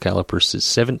digital caliper is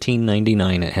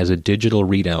 $17.99. It has a digital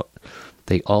readout.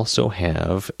 They also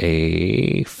have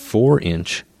a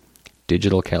 4-inch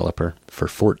digital caliper for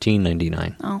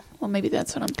 $14.99. Oh, well, maybe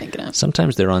that's what I'm thinking of.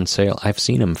 Sometimes they're on sale. I've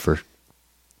seen them for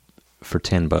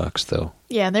 $10, though.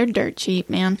 Yeah, they're dirt cheap,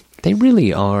 man. They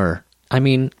really are. I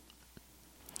mean,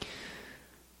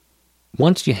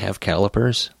 once you have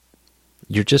calipers,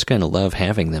 you're just going to love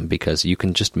having them because you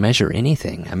can just measure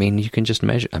anything. I mean, you can just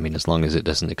measure, as long as it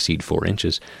doesn't exceed 4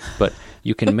 inches. But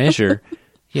you can measure,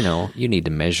 you need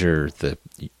to measure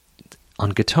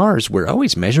on guitars, we're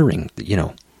always measuring,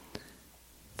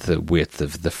 the width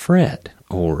of the fret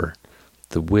or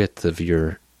the width of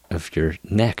your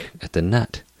neck at the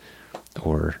nut.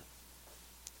 Or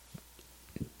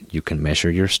you can measure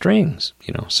your strings,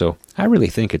 So I really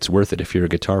think it's worth it if you're a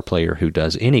guitar player who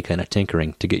does any kind of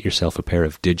tinkering to get yourself a pair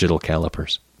of digital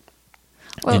calipers.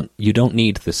 Well, and you don't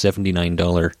need the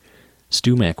 $79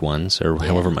 StewMac ones, or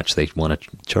however much they want to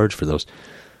charge for those.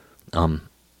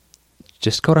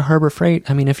 Just go to Harbor Freight.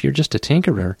 If you're just a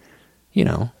tinkerer,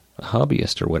 a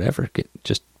hobbyist or whatever,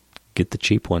 get the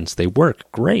cheap ones. They work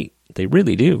great. They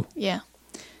really do. Yeah.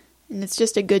 And it's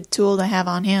just a good tool to have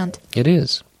on hand. It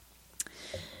is.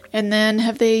 And then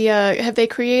have they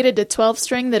created a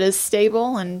 12-string that is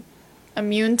stable and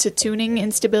immune to tuning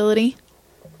instability?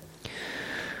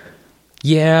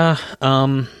 Yeah.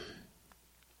 The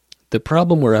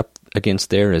problem we're up against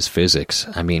there is physics.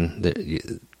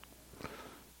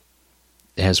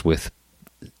 As with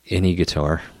any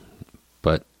guitar,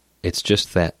 but it's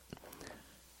just that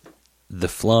the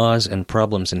flaws and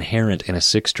problems inherent in a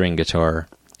 6-string guitar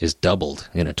is doubled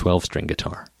in a 12-string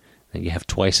guitar. And you have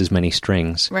twice as many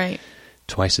strings, right?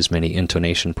 Twice as many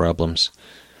intonation problems,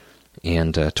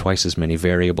 and twice as many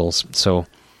variables. So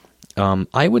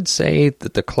I would say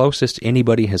that the closest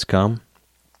anybody has come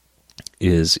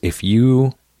is if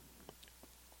you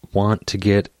want to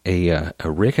get a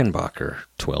Rickenbacker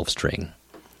 12-string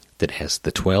that has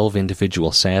the 12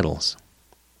 individual saddles.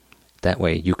 That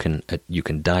way you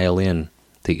can dial in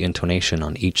the intonation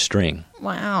on each string.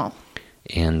 Wow.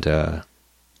 And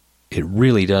it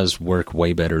really does work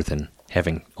way better than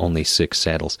having only 6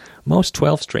 saddles. Most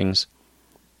 12 strings,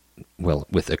 well,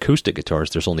 with acoustic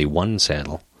guitars, there's only one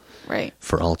saddle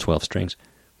for all 12 strings.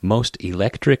 Most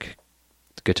electric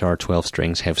guitar 12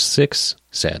 strings have 6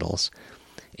 saddles,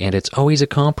 and it's always a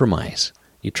compromise.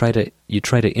 You try to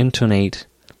intonate,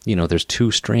 there's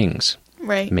 2 strings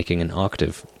making an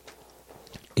octave,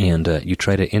 and you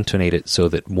try to intonate it so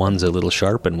that one's a little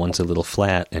sharp and one's a little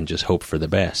flat, and just hope for the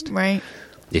best. Right.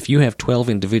 If you have 12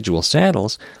 individual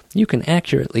saddles, you can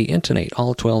accurately intonate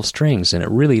all 12 strings, and it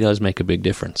really does make a big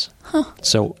difference. Huh.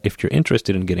 So if you're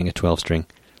interested in getting a 12-string,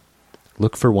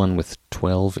 look for one with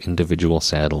 12 individual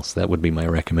saddles. That would be my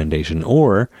recommendation.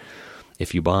 Or,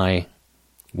 if you buy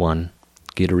one,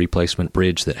 get a replacement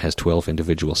bridge that has 12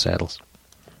 individual saddles.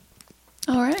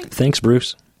 All right. Thanks,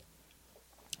 Bruce.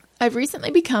 I've recently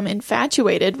become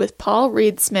infatuated with Paul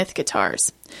Reed Smith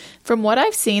guitars. From what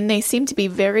I've seen, they seem to be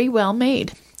very well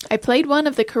made. I played one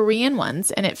of the Korean ones,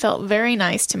 and it felt very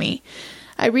nice to me.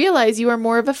 I realize you are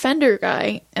more of a Fender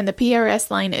guy, and the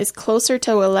PRS line is closer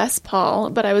to a Les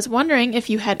Paul, but I was wondering if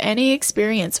you had any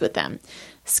experience with them.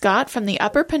 Scott from the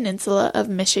Upper Peninsula of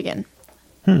Michigan.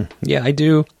 Yeah, I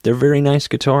do. They're very nice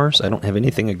guitars. I don't have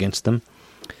anything against them.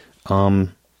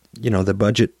 The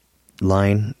budget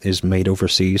line is made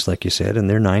overseas, like you said, and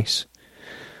they're nice.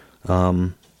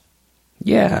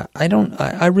 Yeah,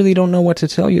 I really don't know what to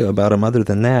tell you about them other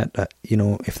than that.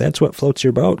 If that's what floats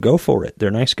your boat, go for it. They're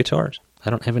nice guitars. I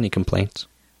don't have any complaints.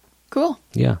 Cool.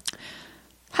 Yeah.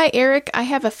 Hi, Eric. I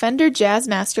have a Fender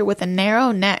Jazzmaster with a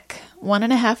narrow neck,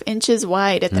 1.5 inches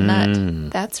wide at the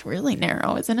nut. That's really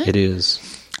narrow, isn't it? It is.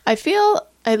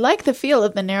 I like the feel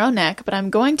of the narrow neck, but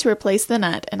I'm going to replace the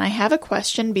nut, and I have a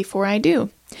question before I do.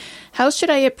 How should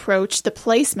I approach the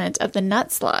placement of the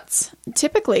nut slots?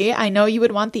 Typically, I know you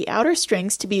would want the outer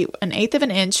strings to be 1/8 of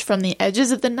an inch from the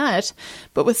edges of the nut,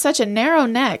 but with such a narrow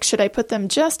neck, should I put them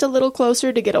just a little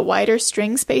closer to get a wider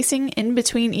string spacing in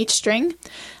between each string?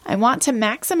 I want to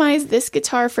maximize this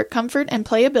guitar for comfort and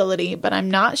playability, but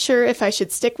I'm not sure if I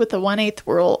should stick with the 1/8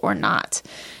 rule or not.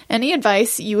 Any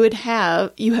advice you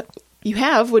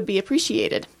have would be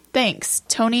appreciated. Thanks,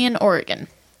 Tony in Oregon.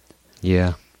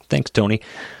 Yeah. Thanks, Tony.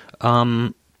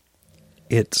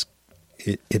 It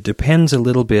depends a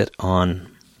little bit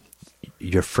on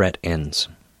your fret ends.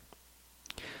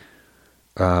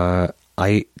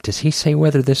 Does he say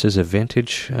whether this is a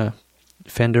vintage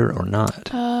Fender or not?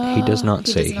 He does not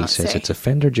say. He says it's a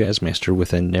Fender Jazzmaster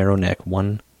with a narrow neck,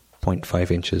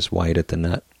 1.5 inches wide at the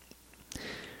nut.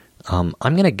 I'm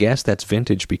going to guess that's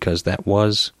vintage because that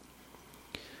was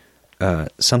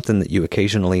something that you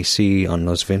occasionally see on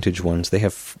those vintage ones. They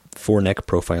have 4 neck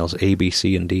profiles, A, B,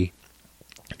 C, and D.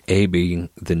 A being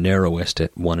the narrowest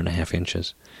at 1.5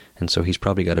 inches. And so he's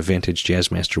probably got a vintage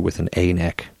Jazzmaster with an A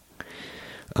neck.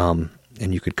 And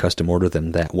you could custom order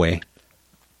them that way.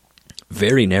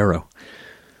 Very narrow.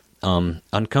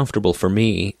 Uncomfortable for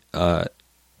me,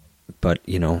 but,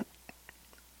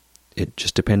 it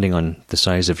just depending on the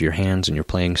size of your hands and your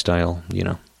playing style,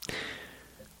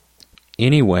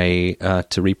 Anyway,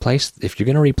 if you're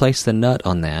going to replace the nut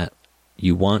on that,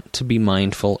 you want to be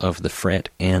mindful of the fret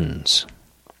ends.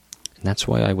 And that's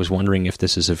why I was wondering if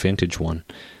this is a vintage one.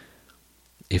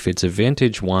 If it's a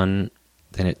vintage one,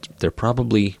 then they're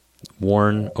probably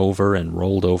worn over and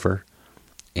rolled over,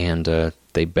 and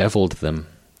they beveled them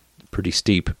pretty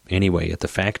steep anyway at the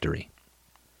factory.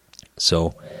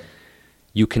 So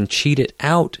you can cheat it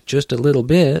out just a little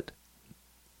bit,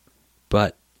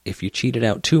 but if you cheat it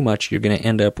out too much, you're going to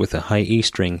end up with a high E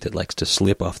string that likes to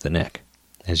slip off the neck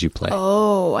as you play.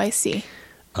 Oh, I see.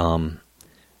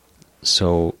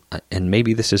 So, and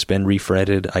maybe this has been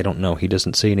refretted. I don't know. He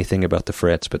doesn't say anything about the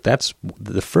frets, but that's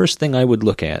the first thing I would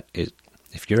look at. Is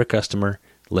if you're a customer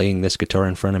laying this guitar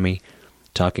in front of me,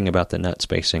 talking about the nut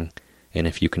spacing, and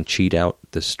if you can cheat out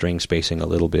the string spacing a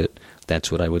little bit,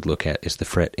 that's what I would look at, is the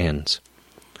fret ends.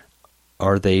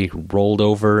 Are they rolled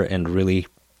over and really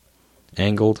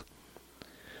angled,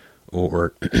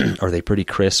 or are they pretty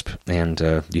crisp and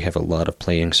you have a lot of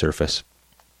playing surface?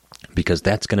 Because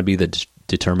that's going to be the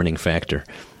determining factor.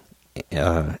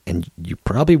 And you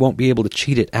probably won't be able to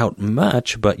cheat it out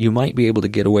much, but you might be able to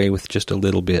get away with just a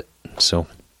little bit. So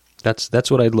that's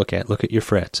what I'd look at. Look at your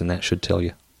frets, and that should tell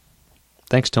you.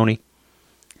 Thanks, Tony.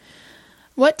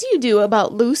 What do you do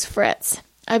about loose frets?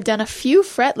 I've done a few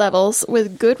fret levels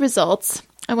with good results.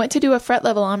 I went to do a fret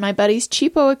level on my buddy's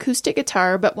cheapo acoustic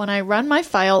guitar, but when I run my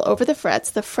file over the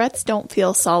frets don't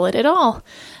feel solid at all.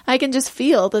 I can just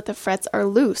feel that the frets are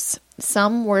loose,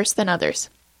 some worse than others.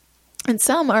 And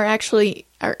some are actually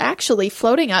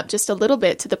floating up just a little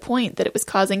bit to the point that it was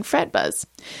causing fret buzz.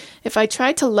 If I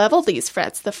try to level these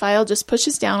frets, the file just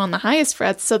pushes down on the highest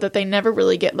frets so that they never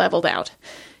really get leveled out.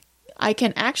 I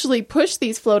can actually push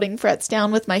these floating frets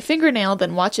down with my fingernail,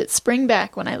 then watch it spring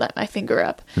back when I let my finger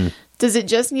up. Does it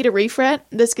just need a refret?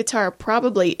 This guitar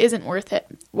probably isn't worth it.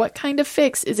 What kind of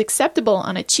fix is acceptable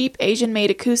on a cheap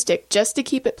Asian-made acoustic just to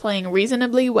keep it playing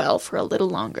reasonably well for a little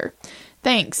longer?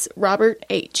 Thanks, Robert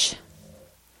H.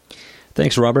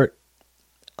 Thanks, Robert.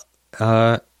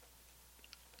 What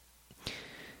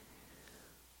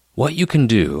you can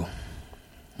do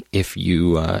if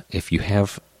you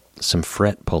have some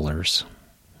fret pullers,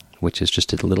 which is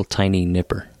just a little tiny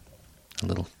nipper, a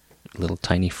little little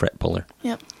tiny fret puller.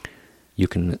 Yep. You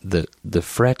can the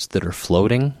frets that are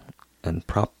floating and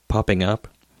popping up,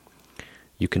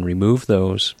 you can remove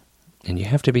those, and you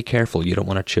have to be careful. You don't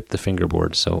want to chip the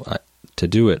fingerboard. So to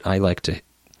do it, I like to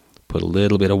put a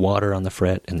little bit of water on the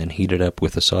fret and then heat it up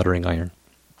with a soldering iron.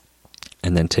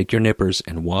 And then take your nippers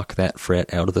and walk that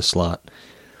fret out of the slot.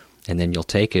 And then you'll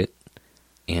take it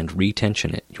and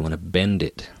retension it. You want to bend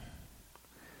it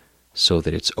so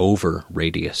that it's over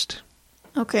radiused.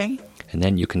 Okay. And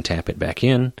then you can tap it back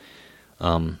in.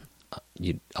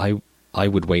 I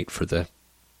would wait for the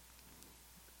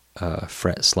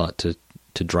fret slot to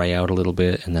dry out a little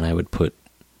bit, and then I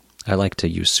like to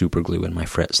use super glue in my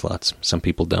fret slots. Some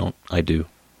people don't. I do.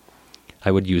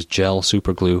 I would use gel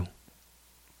super glue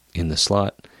in the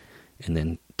slot, and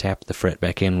then tap the fret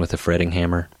back in with a fretting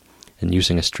hammer, and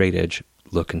using a straight edge,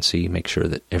 look and see, make sure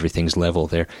that everything's level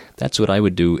there. That's what I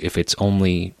would do if it's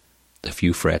only a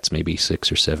few frets, maybe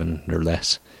 6 or 7 or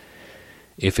less.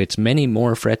 If it's many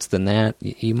more frets than that,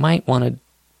 you might want to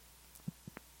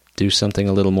do something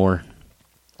a little more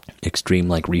extreme,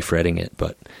 like refretting it.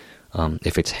 But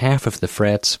if it's half of the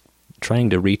frets, trying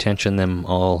to retension them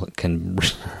all can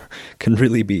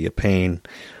really be a pain.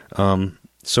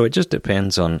 So it just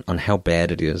depends on how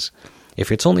bad it is.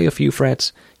 If it's only a few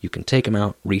frets, you can take them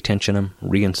out, retension them,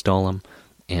 reinstall them,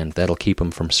 and that'll keep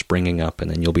them from springing up, and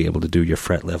then you'll be able to do your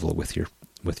fret level with your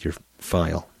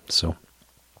file. So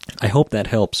I hope that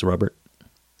helps, Robert.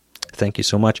 Thank you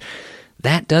so much.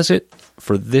 That does it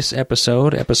for this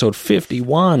episode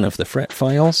 51 of the Fret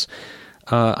Files.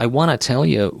 I want to tell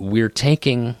you, we're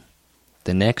taking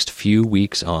the next few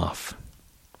weeks off.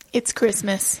 It's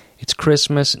Christmas. It's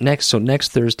Christmas.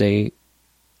 Next Thursday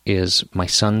is my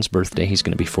son's birthday. He's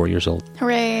going to be 4 years old.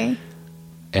 Hooray.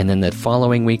 And then the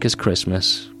following week is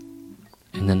Christmas.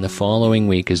 And then the following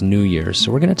week is New Year's.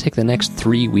 So we're going to take the next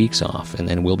 3 weeks off, and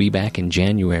then we'll be back in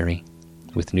January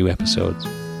with new episodes.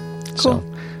 Cool. So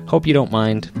hope you don't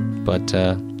mind, but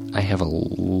I have a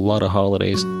lot of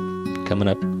holidays coming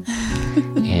up,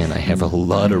 and I have a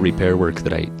lot of repair work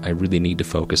that I really need to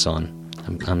focus on.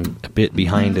 I'm a bit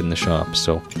behind in the shop,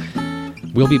 so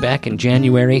we'll be back in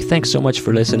January. Thanks so much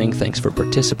for listening. Thanks for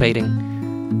participating.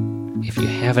 If you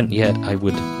haven't yet, I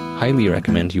would highly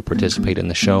recommend you participate in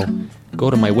the show. Go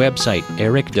to my website,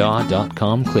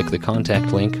 ericdaw.com, click the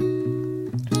contact link,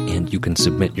 and you can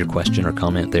submit your question or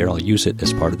comment there. I'll use it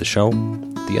as part of the show.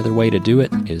 The other way to do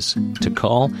it is to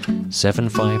call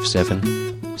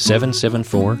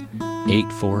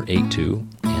 757-774-8482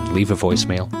 and leave a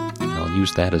voicemail. I'll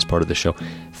use that as part of the show.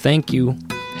 Thank you.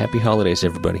 Happy holidays,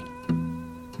 everybody.